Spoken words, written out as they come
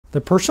The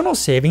personal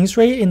savings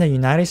rate in the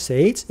United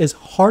States is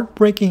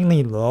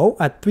heartbreakingly low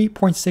at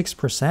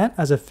 3.6%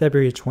 as of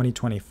February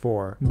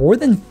 2024. More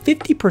than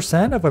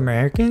 50% of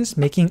Americans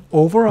making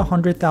over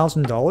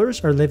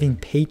 $100,000 are living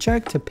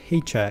paycheck to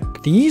paycheck.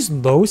 These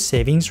low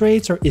savings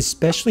rates are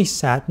especially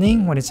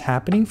saddening when it's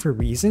happening for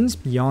reasons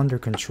beyond their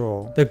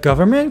control. The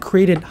government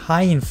created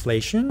high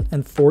inflation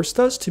and forced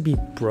us to be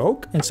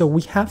broke, and so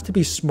we have to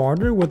be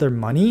smarter with our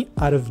money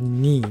out of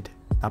need.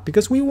 Not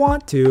because we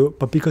want to,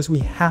 but because we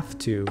have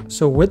to.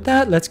 So with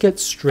that, let's get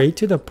straight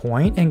to the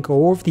point and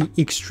go over the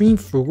extreme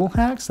frugal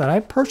hacks that I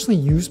personally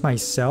use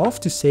myself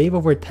to save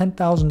over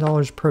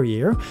 $10,000 per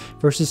year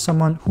versus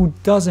someone who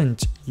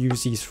doesn't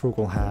use these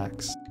frugal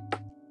hacks.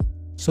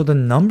 So the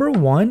number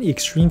one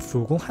extreme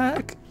frugal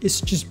hack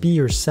is just be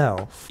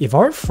yourself. If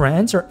our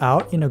friends are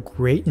out in a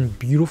great and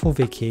beautiful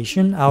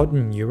vacation out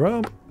in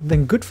Europe,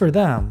 then good for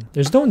them.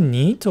 There's no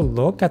need to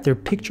look at their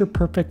picture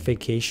perfect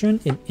vacation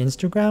in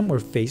Instagram or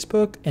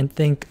Facebook and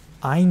think,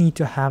 I need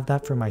to have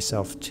that for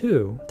myself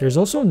too. There's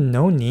also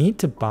no need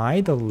to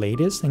buy the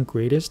latest and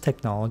greatest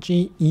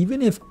technology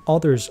even if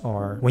others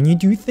are. When you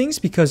do things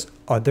because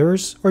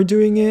others are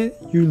doing it,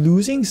 you're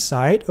losing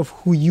sight of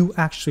who you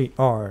actually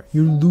are.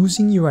 You're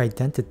losing your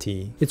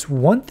identity. It's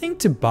one thing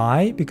to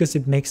buy because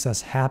it makes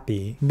us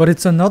happy, but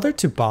it's another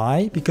to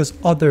buy because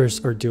others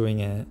are doing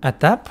it.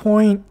 At that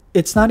point,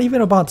 it's not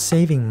even about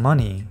saving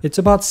money. It's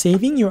about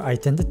saving your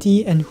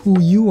identity and who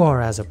you are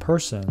as a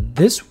person.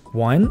 This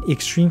one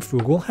extreme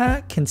frugal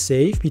hack can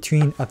save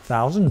between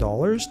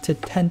 $1,000 to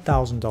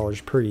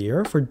 $10,000 per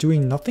year for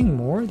doing nothing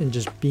more than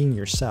just being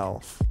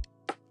yourself.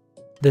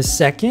 The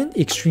second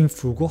extreme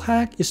frugal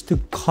hack is to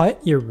cut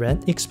your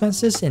rent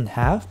expenses in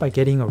half by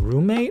getting a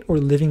roommate or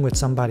living with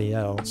somebody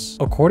else.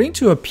 According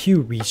to a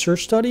Pew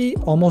Research study,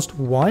 almost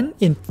 1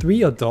 in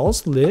 3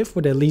 adults live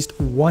with at least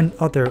one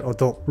other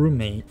adult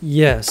roommate.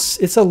 Yes,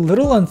 it's a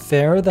little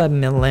unfair that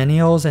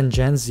millennials and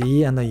Gen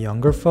Z and the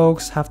younger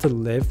folks have to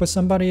live with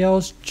somebody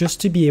else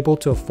just to be able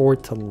to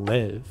afford to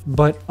live.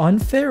 But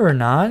unfair or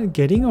not,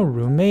 getting a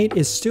roommate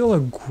is still a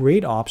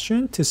great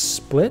option to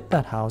split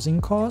that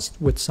housing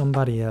cost with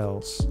somebody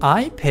else.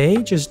 I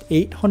pay just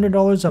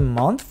 $800 a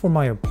month for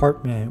my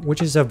apartment,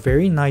 which is a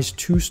very nice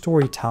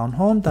 2-story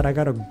townhome that I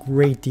got a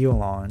great deal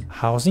on.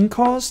 Housing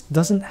cost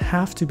doesn't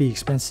have to be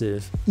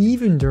expensive,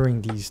 even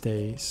during these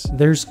days.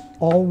 There's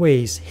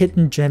always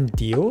hidden gem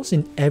deals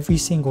in every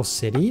single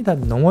city that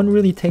no one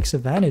really takes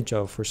advantage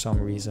of for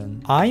some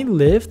reason. I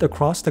lived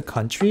across the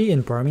country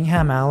in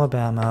Birmingham,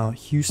 Alabama,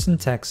 Houston,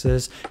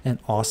 Texas, and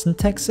Austin,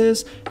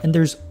 Texas, and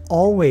there's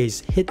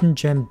always hidden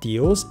gem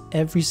deals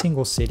every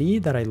single city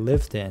that I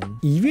lived in.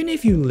 Even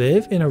if you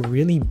live in a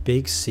really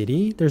big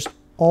city, there's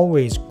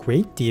always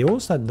great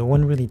deals that no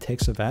one really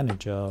takes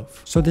advantage of.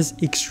 So this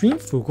extreme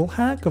frugal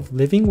hack of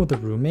living with a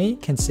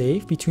roommate can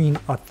save between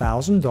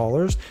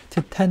 $1,000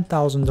 to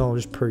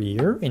 $10,000 per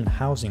year in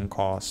housing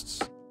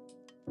costs.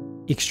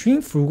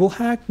 Extreme frugal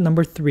hack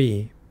number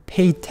 3.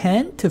 Pay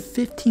 10 to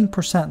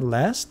 15%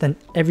 less than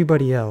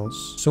everybody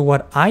else. So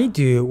what I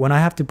do when I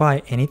have to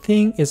buy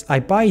anything is I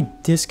buy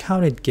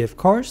discounted gift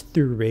cards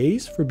through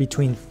Raise for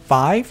between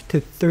 5 to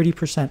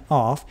 30%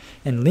 off,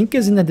 and link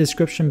is in the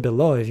description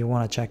below if you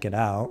want to check it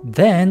out.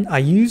 Then I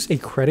use a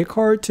credit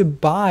card to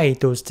buy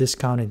those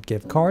discounted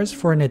gift cards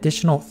for an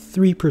additional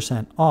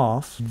 3%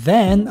 off.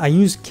 Then I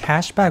use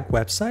cashback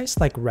websites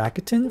like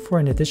Rakuten for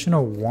an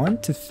additional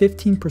 1 to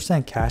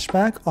 15%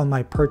 cashback on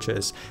my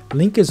purchase.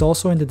 Link is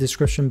also in the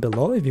description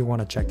below if you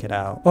want to check it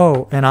out.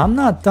 Oh, and I'm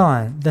not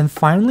done. Then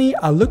finally,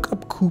 I look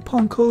up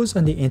coupon codes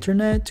on the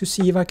internet to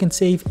see if I can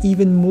save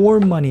even more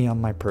money on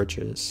my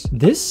purchase.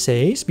 This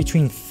saves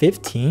between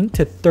 15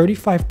 to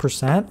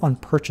 35% on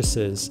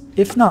purchases,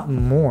 if not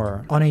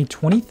more. On a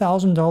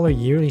 $20,000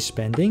 yearly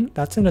spending,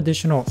 that's an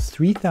additional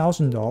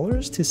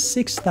 $3,000 to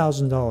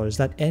 $6,000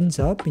 that ends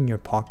up in your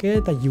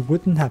pocket that you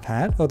wouldn't have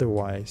had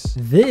otherwise.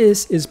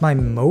 This is my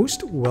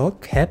most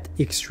well-kept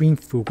extreme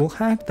frugal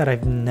hack that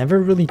I've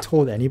never really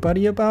told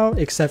anybody about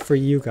except for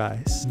you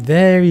guys.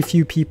 Very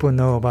few people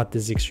know about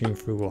this extreme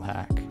frugal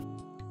hack.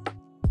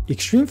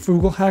 Extreme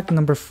frugal hack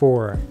number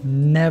 4,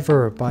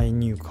 never buy a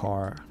new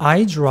car.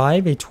 I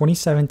drive a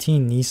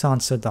 2017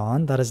 Nissan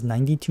sedan that has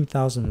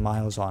 92,000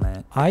 miles on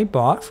it. I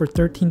bought for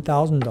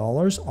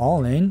 $13,000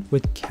 all in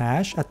with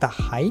cash at the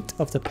height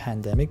of the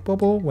pandemic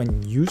bubble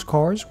when used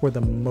cars were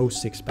the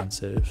most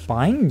expensive.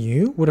 Buying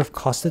new would have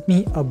costed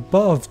me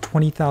above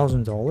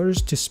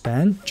 $20,000 to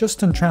spend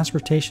just on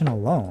transportation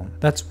alone.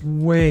 That's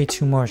way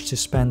too much to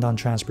spend on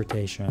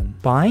transportation.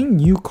 Buying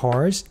new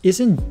cars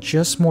isn't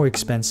just more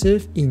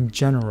expensive in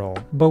general,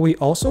 but we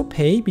also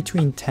pay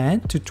between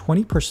 10 to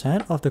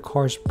 20% of the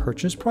car's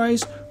purchase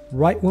price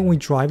right when we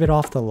drive it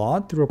off the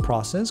lot through a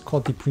process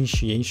called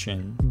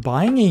depreciation.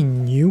 Buying a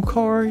new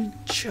car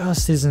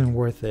just isn't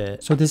worth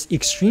it. So this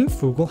extreme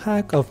frugal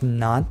hack of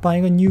not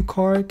buying a new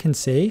car can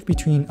save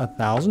between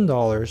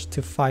 $1,000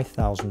 to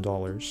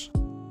 $5,000.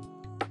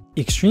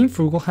 Extreme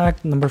frugal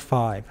hack number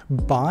 5,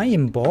 buy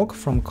in bulk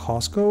from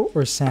Costco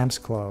or Sam's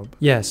Club.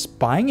 Yes,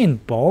 buying in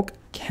bulk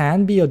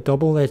can be a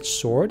double-edged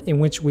sword in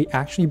which we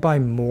actually buy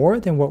more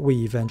than what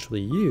we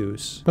eventually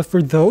use. But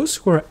for those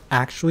who are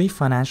actually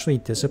financially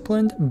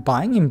disciplined,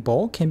 buying in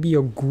bulk can be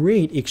a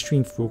great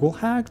extreme frugal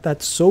hack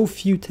that so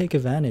few take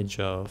advantage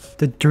of.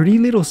 The dirty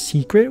little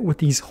secret with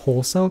these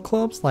wholesale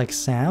clubs like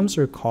Sam's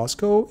or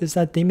Costco is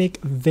that they make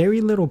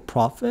very little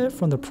profit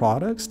from the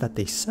products that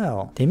they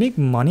sell. They make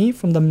money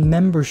from the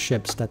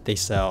memberships that they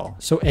sell.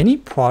 So any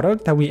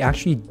product that we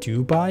actually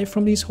do buy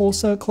from these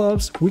wholesale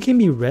clubs, we can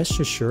be rest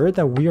assured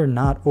that we are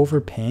not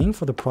overpaying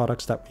for the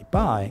products that we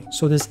buy.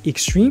 So this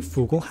extreme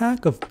frugal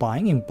hack of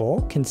buying in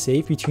bulk can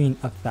save between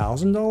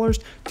 $1,000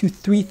 to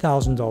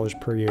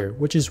 $3,000 per year,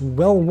 which is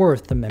well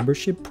worth the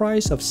membership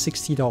price of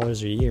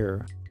 $60 a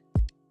year.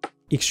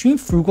 Extreme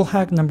frugal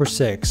hack number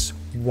 6.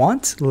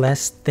 Want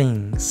less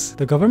things.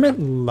 The government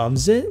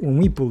loves it when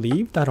we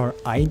believe that our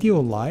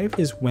ideal life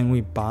is when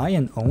we buy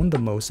and own the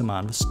most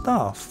amount of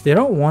stuff. They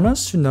don't want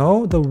us to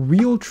know the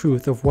real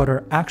truth of what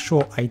our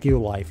actual ideal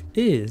life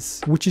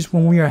is, which is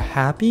when we are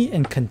happy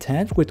and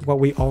content with what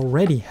we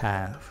already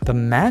have. The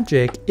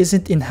magic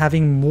isn't in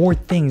having more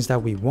things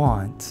that we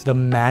want. The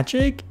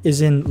magic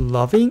is in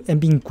loving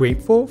and being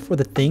grateful for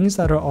the things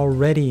that are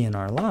already in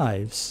our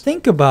lives.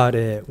 Think about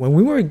it. When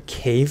we were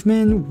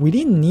cavemen, we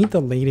didn't need the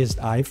latest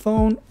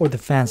iPhone or the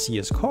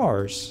fanciest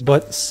cars.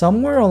 But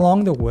somewhere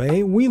along the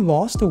way, we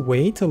lost a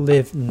way to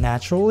live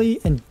naturally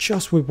and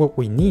just with what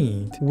we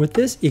need. With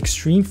this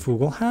extreme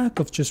frugal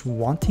hack of just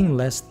wanting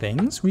less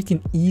things, we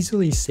can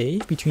easily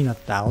save between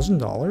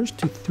 $1,000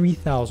 to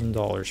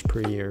 $3,000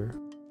 per year.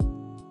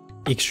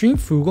 Extreme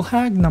frugal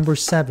hack number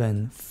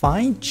 7.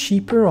 Find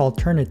cheaper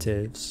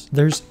alternatives.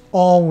 There's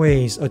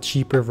always a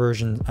cheaper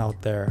version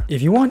out there.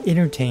 If you want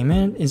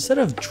entertainment, instead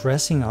of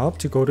dressing up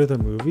to go to the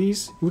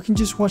movies, we can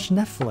just watch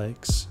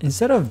Netflix.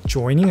 Instead of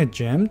joining a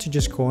gym to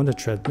just go on the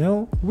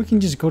treadmill, we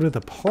can just go to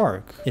the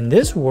park. In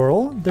this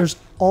world, there's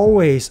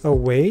always a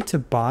way to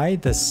buy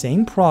the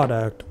same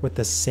product with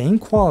the same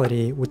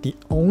quality, with the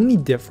only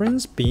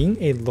difference being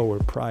a lower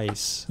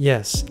price.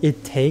 Yes,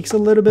 it takes a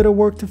little bit of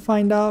work to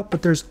find out,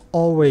 but there's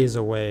always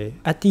a way.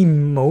 At the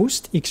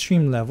most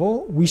extreme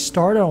level, we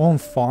start our own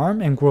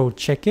farm and grow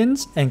chickens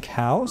and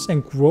cows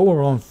and grow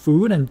our own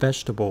food and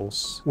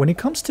vegetables. When it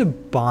comes to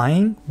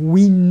buying,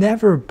 we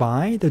never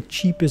buy the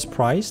cheapest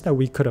price that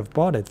we could have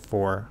bought it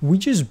for. We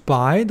just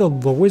buy the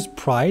lowest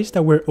price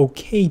that we're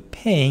okay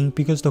paying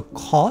because the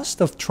cost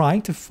of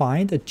trying to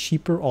find a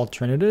cheaper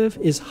alternative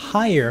is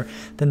higher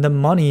than the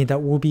money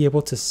that we'll be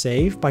able to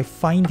save by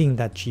finding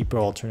that cheaper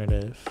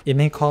alternative. It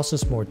may cost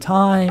us more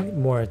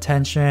time, more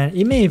attention,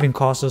 it may even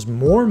cost us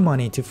more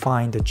money to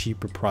find a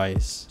cheaper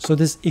price. So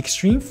this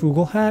extreme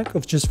frugal hack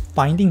of just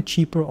finding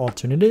cheaper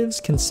alternatives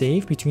can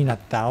save between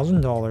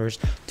 $1,000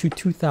 to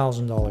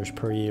 $2,000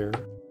 per year.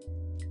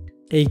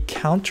 A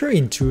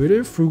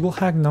counterintuitive frugal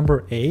hack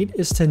number 8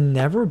 is to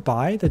never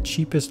buy the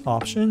cheapest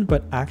option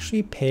but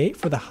actually pay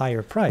for the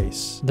higher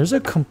price. There's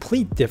a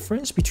complete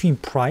difference between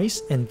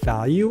price and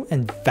value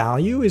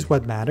is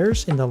what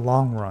matters in the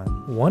long run.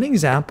 One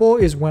example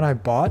is when I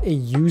bought a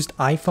used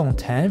iPhone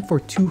X for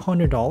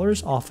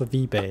 $200 off of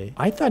eBay.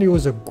 I thought it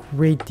was a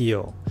great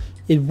deal.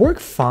 It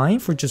worked fine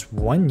for just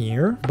 1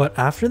 year, but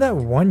after that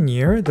 1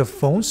 year, the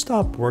phone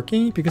stopped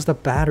working because the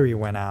battery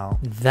went out.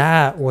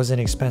 That was an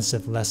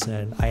expensive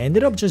lesson. I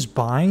ended up just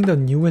buying the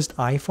newest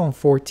iPhone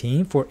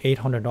 14 for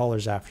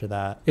 $800 after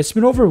that. It's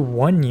been over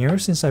 1 year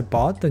since I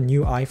bought the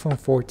new iPhone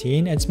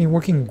 14 and it's been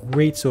working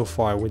great so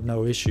far with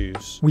no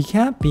issues. We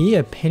can't be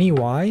a penny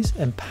wise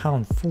and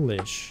pound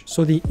foolish.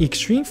 So the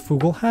extreme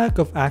frugal hack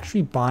of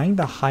actually buying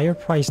the higher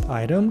priced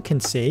item can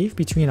save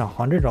between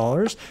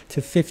 $100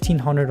 to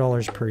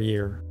 $1,500 per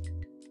year.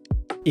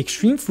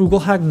 Extreme frugal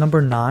hack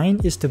number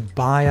 9 is to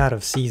buy out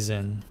of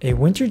season. A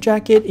winter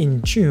jacket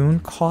in June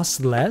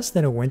costs less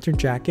than a winter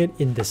jacket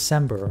in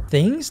December.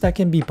 Things that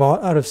can be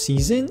bought out of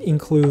season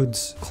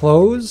includes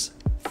clothes,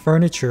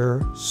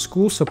 furniture,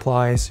 school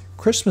supplies,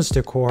 Christmas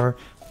decor,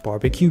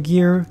 barbecue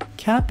gear,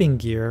 camping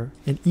gear,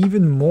 and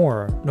even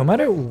more. No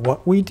matter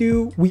what we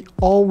do, we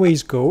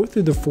always go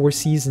through the 4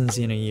 seasons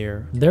in a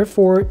year.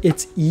 Therefore,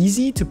 it's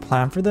easy to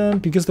plan for them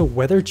because the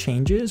weather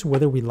changes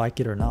whether we like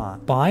it or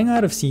not. Buying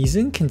out of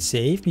season can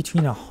save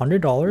between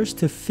 $100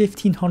 to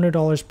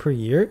 $1,500 per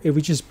year if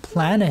we just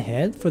plan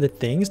ahead for the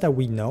things that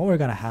we know are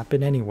gonna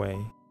happen anyway.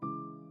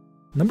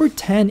 Number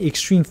 10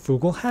 extreme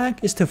frugal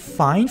hack is to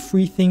find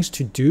free things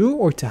to do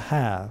or to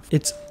have.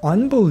 It's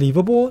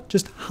unbelievable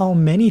just how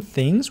many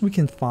things we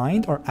can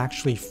find are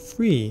actually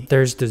free.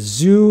 There's the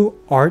zoo,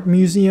 art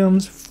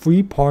museums,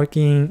 free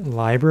parking,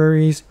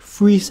 libraries,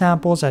 free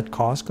samples at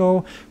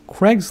Costco,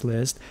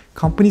 Craigslist,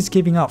 companies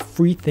giving out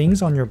free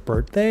things on your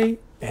birthday.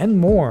 and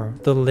more.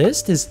 The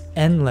list is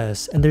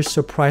endless, and there's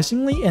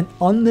surprisingly an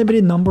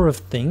unlimited number of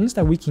things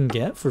that we can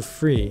get for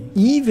free,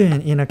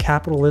 even in a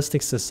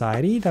capitalistic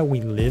society that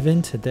we live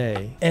in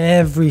today.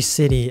 Every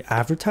city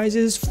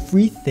advertises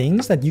free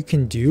things that you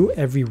can do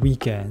every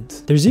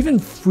weekend. There's even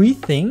free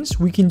things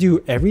we can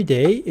do every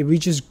day if we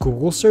just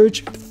Google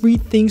search free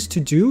things to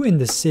do in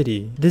the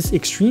city. This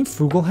extreme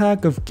frugal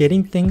hack of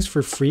getting things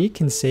for free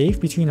can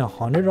save between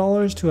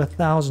 $100 to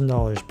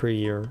 $1,000 per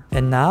year.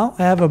 And now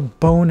I have a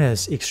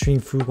bonus extreme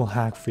frugal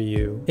hack for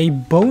you. A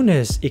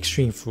bonus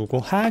extreme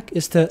frugal hack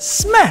is to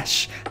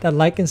smash that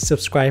like and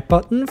subscribe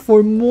button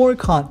for more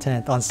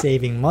content on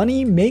saving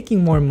money,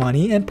 making more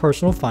money, and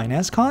personal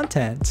finance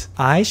content.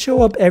 I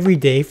show up every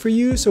day for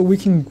you so we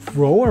can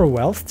grow our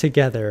wealth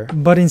together.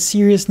 But in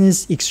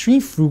seriousness,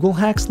 extreme frugal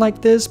hacks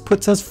like this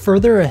puts us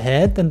further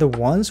ahead than the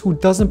ones who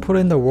doesn't put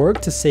in the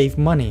work to save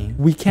money.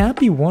 We can't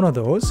be one of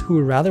those who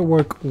would rather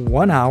work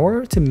 1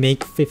 hour to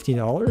make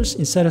 $50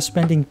 instead of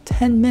spending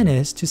 10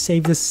 minutes to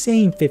save the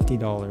same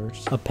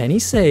 $50. A penny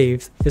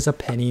saved is a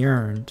penny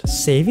earned.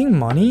 Saving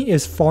money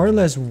is far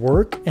less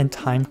work and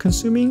time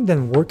consuming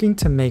than working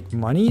to make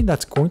money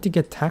that's going to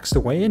get taxed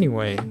away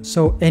anyway.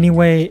 So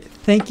anyway,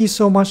 thank you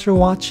so much for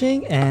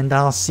watching, and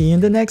I'll see you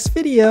in the next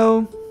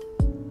video.